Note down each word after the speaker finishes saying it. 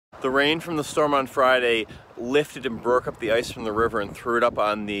The rain from the storm on Friday lifted and broke up the ice from the river and threw it up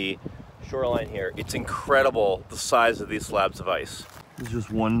on the shoreline here. It's incredible the size of these slabs of ice. This is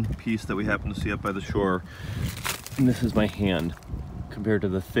just one piece that we happen to see up by the shore. And this is my hand compared to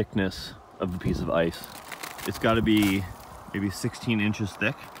the thickness of the piece of ice. It's got to be maybe 16 inches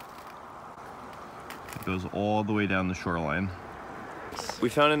thick. It goes all the way down the shoreline. We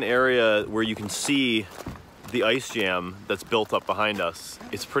found an area where you can see the ice jam that's built up behind us.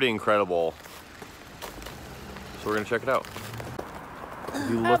 It's pretty incredible. So we're gonna check it out. If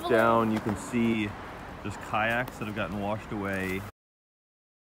you look down, you can see there's kayaks that have gotten washed away